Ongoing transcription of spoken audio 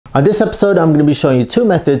On this episode, I'm going to be showing you two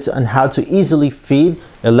methods on how to easily feed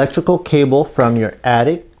electrical cable from your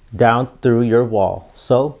attic down through your wall.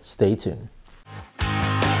 So stay tuned.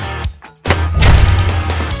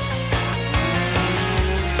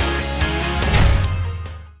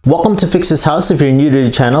 Welcome to Fix This House. If you're new to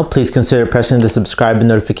the channel, please consider pressing the subscribe and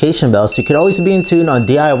notification bell so you can always be in tune on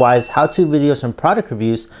DIYs, how-to videos, and product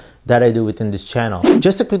reviews that I do within this channel.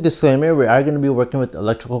 Just a quick disclaimer, we are going to be working with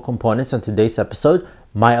electrical components on today's episode.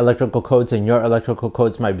 My electrical codes and your electrical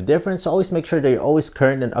codes might be different, so always make sure that you're always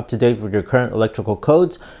current and up to date with your current electrical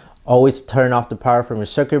codes. Always turn off the power from your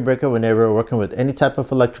circuit breaker whenever we're working with any type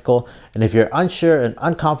of electrical. And if you're unsure and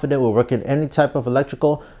unconfident with working any type of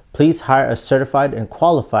electrical, please hire a certified and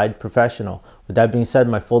qualified professional. With that being said,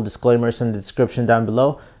 my full disclaimer is in the description down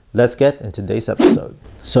below. Let's get into today's episode.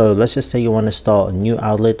 So let's just say you want to install a new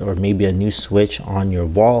outlet or maybe a new switch on your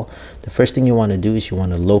wall. The first thing you want to do is you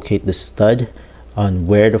want to locate the stud on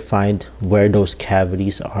where to find where those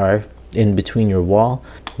cavities are in between your wall.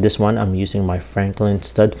 This one, I'm using my Franklin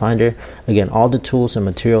stud finder. Again, all the tools and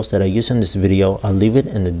materials that I use in this video, I'll leave it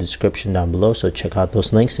in the description down below, so check out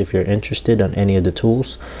those links if you're interested on any of the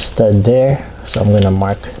tools. Stud there, so I'm going to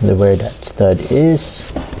mark where that stud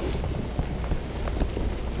is.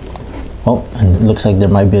 Oh, and it looks like there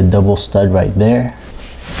might be a double stud right there.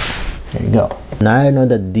 There you go. Now I know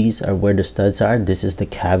that these are where the studs are. This is the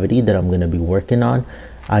cavity that I'm going to be working on.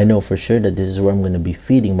 I know for sure that this is where I'm going to be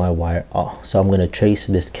feeding my wire. So I'm going to trace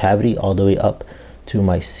this cavity all the way up to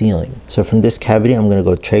my ceiling. So from this cavity, I'm going to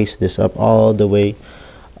go trace this up all the way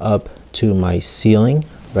up to my ceiling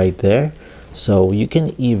right there. So you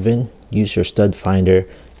can even use your stud finder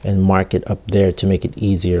and mark it up there to make it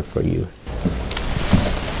easier for you.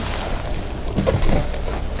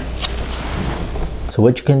 So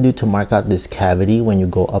what you can do to mark out this cavity when you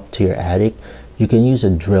go up to your attic, you can use a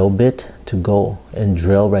drill bit to go and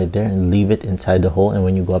drill right there and leave it inside the hole. And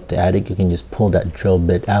when you go up the attic, you can just pull that drill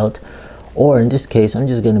bit out. Or in this case, I'm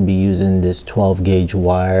just going to be using this 12 gauge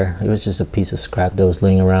wire. It was just a piece of scrap that was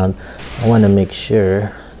laying around. I want to make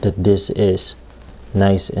sure that this is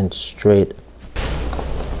nice and straight.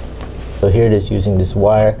 So here it is using this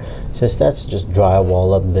wire. Since that's just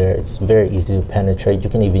drywall up there, it's very easy to penetrate.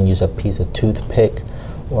 You can even use a piece of toothpick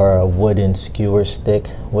or a wooden skewer stick,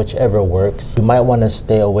 whichever works. You might want to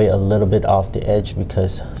stay away a little bit off the edge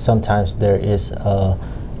because sometimes there is a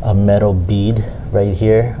metal bead right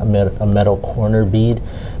here, a metal corner bead,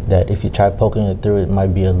 that if you try poking it through, it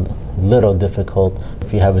might be a little difficult.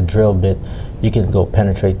 If you have a drill bit, you can go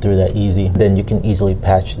penetrate through that easy. Then you can easily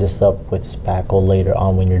patch this up with spackle later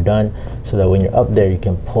on when you're done, so that when you're up there, you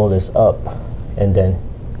can pull this up and then,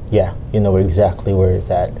 yeah, you know exactly where it's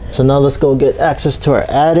at. So now let's go get access to our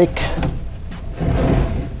attic.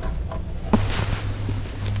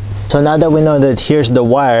 So now that we know that here's the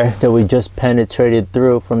wire that we just penetrated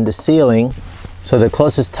through from the ceiling, so the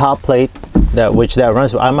closest top plate that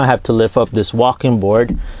runs, I might have to lift up this walking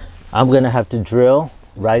board. I'm gonna have to drill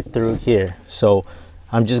right through here. So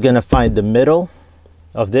I'm just gonna find the middle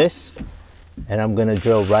of this and I'm gonna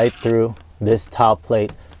drill right through this top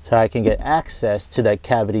plate so I can get access to that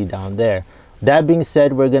cavity down there. That being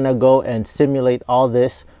said, we're gonna go and simulate all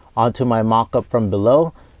this onto my mock-up from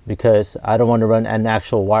below because I don't want to run an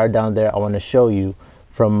actual wire down there. I want to show you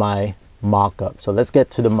from my mock-up. So let's get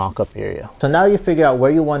to the mock-up area. So now you figure out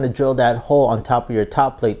where you want to drill that hole on top of your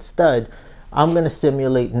top plate stud. I'm going to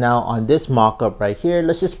simulate now on this mock-up right here.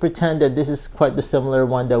 Let's just pretend that this is quite the similar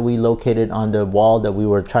one that we located on the wall that we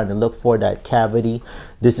were trying to look for, that cavity.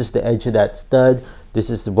 This is the edge of that stud. This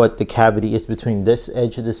is what the cavity is between this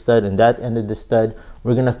edge of the stud and that end of the stud.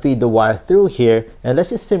 We're going to feed the wire through here, and let's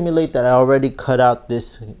just simulate that I already cut out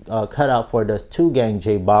this cutout for the 2 gang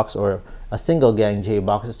J box or a single gang J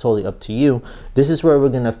box. It's totally up to you. This is where we're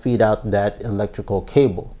going to feed out that electrical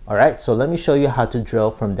cable. All right, so let me show you how to drill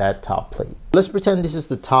from that top plate. Let's pretend this is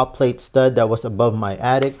the top plate stud that was above my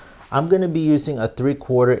attic. I'm going to be using a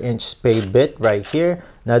 3/4 inch spade bit right here.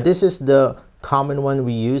 Now this is the common one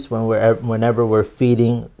we use whenever we're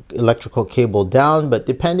feeding electrical cable down, but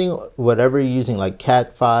depending whatever you're using, like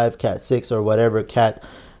Cat 5, Cat 6, or whatever Cat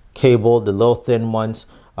cable, the little thin ones,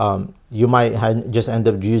 you might just end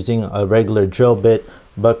up using a regular drill bit.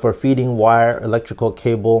 But for feeding wire, electrical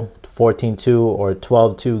cable, 14-2 or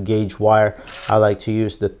 12-2 gauge wire, I like to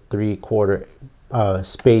use the 3/4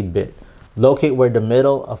 spade bit. Locate where the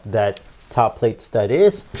middle of that top plate stud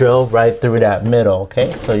is, drill right through that middle.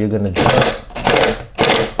 Okay, so you're gonna drill.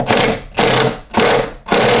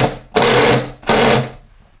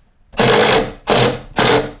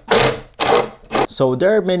 So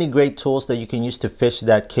there are many great tools that you can use to fish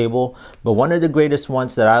that cable, but one of the greatest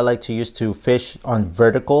ones that I like to use to fish on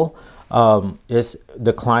vertical is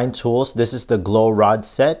the Klein tools. This is the glow rod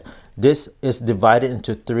set. This is divided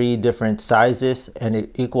into 3 different sizes and it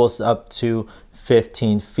equals up to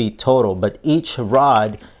 15 feet total, but each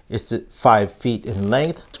rod is 5 feet in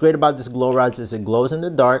length. What's great about this glow rods is it glows in the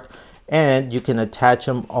dark, and you can attach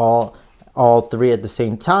them all 3 at the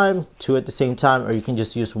same time, 2 at the same time, or you can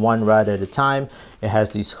just use 1 rod at a time. It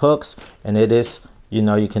has these hooks, and it is, you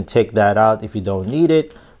know, you can take that out if you don't need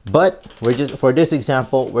it. But we're just, for this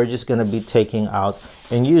example, we're just going to be taking out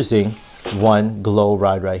and using 1 glow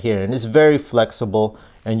rod right here, and it's very flexible,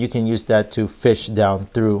 and you can use that to fish down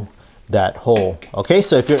through that hole. Okay,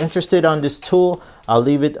 so if you're interested on this tool, I'll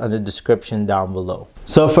leave it on the description down below.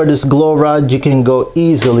 So for this glow rod, you can go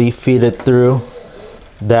easily feed it through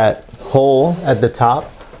that hole at the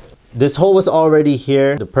top. This hole was already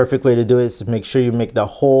here. The perfect way to do it is to make sure you make the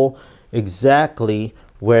hole exactly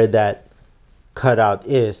where that cutout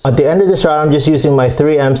is. At the end of this rod, I'm just using my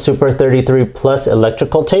 3M Super 33 Plus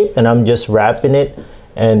electrical tape, and I'm just wrapping it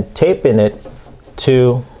and taping it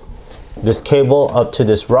to this cable up to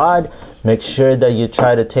this rod. Make sure that you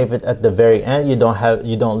try to tape it at the very end. You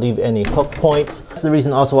don't leave any hook points. That's the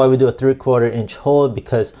reason also why we do a 3/4 inch hole,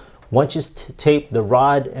 because once you tape the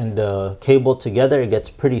rod and the cable together, it gets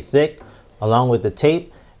pretty thick along with the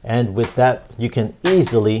tape, and with that you can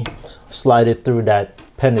easily slide it through that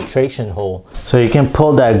penetration hole. So you can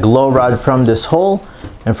pull that glow rod from this hole,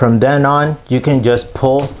 and from then on you can just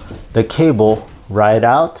pull the cable right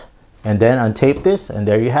out and then untape this, and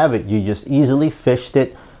there you have it. You just easily fished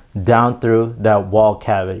it down through that wall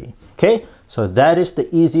cavity. Okay, so that is the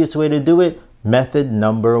easiest way to do it. Method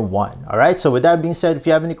number 1. All right, so with that being said, if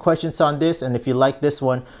you have any questions on this, and if you like this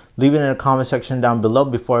one, leave it in the comment section down below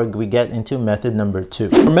before we get into method number 2.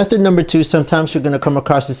 For method number 2, sometimes you're going to come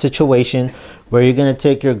across a situation where you're going to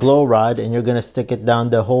take your glow rod and you're going to stick it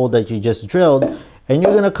down the hole that you just drilled, and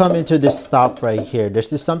you're going to come into this stop right here.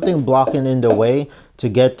 There's just something blocking in the way to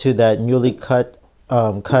get to that newly cut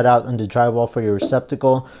out on the drywall for your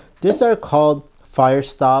receptacle. These are called fire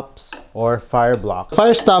stops or fire blocks.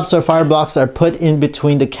 Fire stops or fire blocks are put in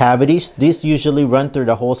between the cavities. These usually run through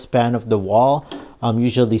the whole span of the wall,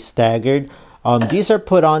 usually staggered. These are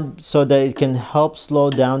put on so that it can help slow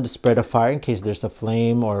down the spread of fire in case there's a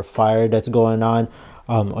flame or a fire that's going on,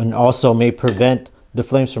 and also may prevent the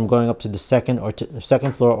flames from going up to the second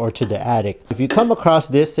floor or to the attic. If you come across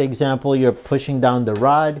this example, you're pushing down the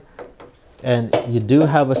rod and you do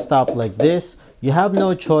have a stop like this, you have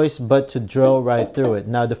no choice but to drill right through it.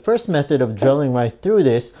 Now the first method of drilling right through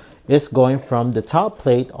this is going from the top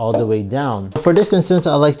plate all the way down. For this instance,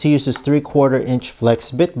 I like to use this 3/4 inch flex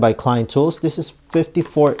bit by Klein Tools. This is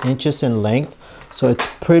 54 inches in length, so it's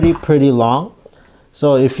pretty long.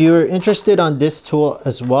 So if you're interested on this tool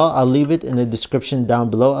as well, I'll leave it in the description down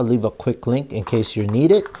below. I'll leave a quick link in case you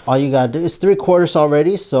need it. All you gotta do is 3/4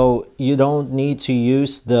 already, so you don't need to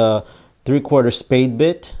use the 3/4 spade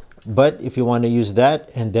bit. But if you want to use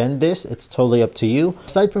that and then this, it's totally up to you.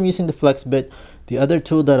 Aside from using the flex bit, the other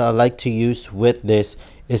tool that I like to use with this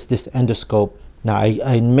is this endoscope. Now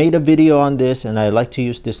I made a video on this, and I like to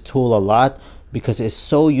use this tool a lot because it's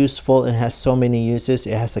so useful and has so many uses.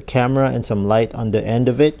 It has a camera and some light on the end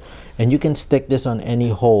of it, and you can stick this on any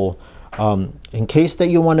hole. In case that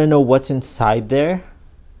you want to know what's inside there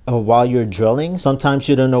while you're drilling. Sometimes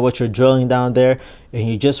you don't know what you're drilling down there, and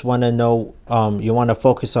you just want to know, you want to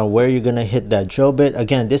focus on where you're going to hit that drill bit.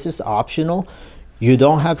 Again, this is optional. You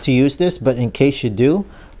don't have to use this, but in case you do,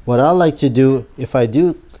 what I like to do, if I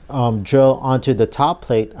do drill onto the top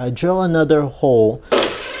plate, I drill another hole.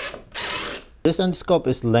 This endoscope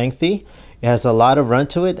is lengthy. It has a lot of run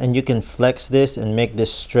to it, and you can flex this and make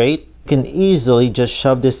this straight. You can easily just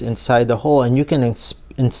shove this inside the hole, and you can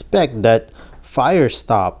inspect that fire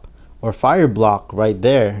stop or fire block right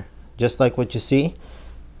there, just like what you see.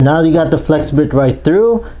 Now you got the flex bit right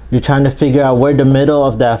through. You're trying to figure out where the middle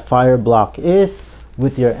of that fire block is.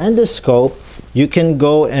 With your endoscope, you can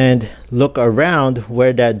go and look around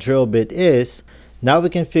where that drill bit is. Now we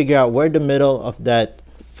can figure out where the middle of that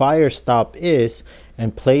fire stop is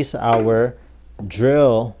and place our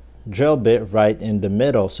drill bit right in the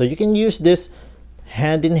middle. So you can use this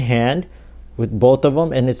hand in hand with both of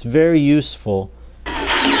them, and it's very useful.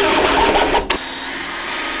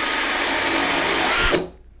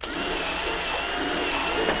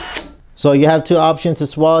 So you have two options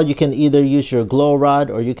as well. You can either use your glow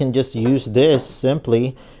rod, or you can just use this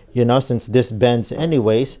simply, you know, since this bends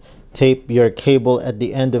anyways. Tape your cable at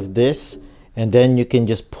the end of this and then you can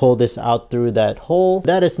just pull this out through that hole.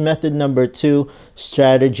 That is method number 2,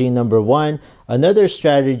 strategy number 1. Another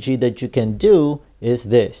strategy that you can do is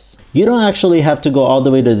this. You don't actually have to go all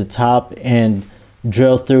the way to the top and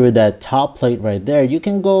drill through that top plate right there. You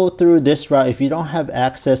can go through this route. If you don't have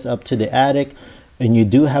access up to the attic and you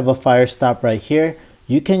do have a fire stop right here,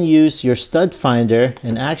 you can use your stud finder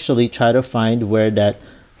and actually try to find where that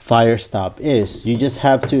fire stop is. You just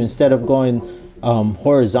have to, instead of going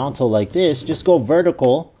horizontal like this, just go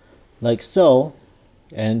vertical like so,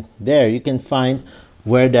 and there you can find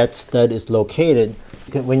where that stud is located.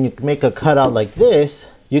 When you make a cutout like this,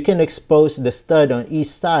 you can expose the stud on each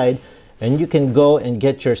side, and you can go and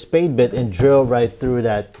get your spade bit and drill right through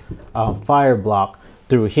that fire block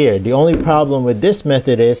through here. The only problem with this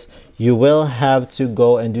method is you will have to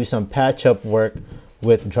go and do some patch up work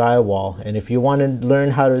with drywall. And if you want to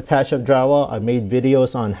learn how to patch up drywall, I made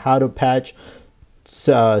videos on how to patch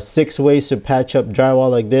 6 ways to patch up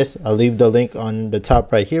drywall like this. I'll leave the link on the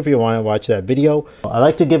top right here if you want to watch that video. I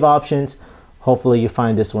like to give options. Hopefully you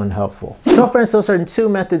find this one helpful. So friends, those are 2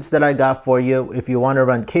 methods that I got for you. If you want to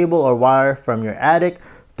run cable or wire from your attic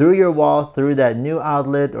through your wall, through that new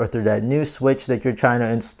outlet, or through that new switch that you're trying to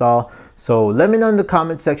install. So let me know in the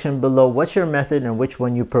comment section below what's your method and which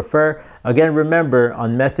one you prefer. Again, remember,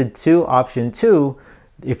 on method 2, option 2,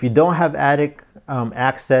 if you don't have attic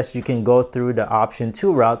access, you can go through the option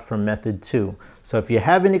 2 route from method 2. So if you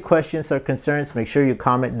have any questions or concerns, make sure you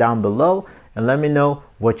comment down below and let me know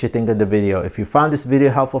what you think of the video. If you found this video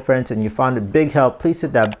helpful, friends, and you found it big help, please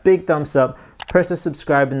hit that big thumbs up, press the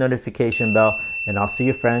subscribe and notification bell, and I'll see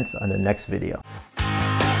you friends on the next video.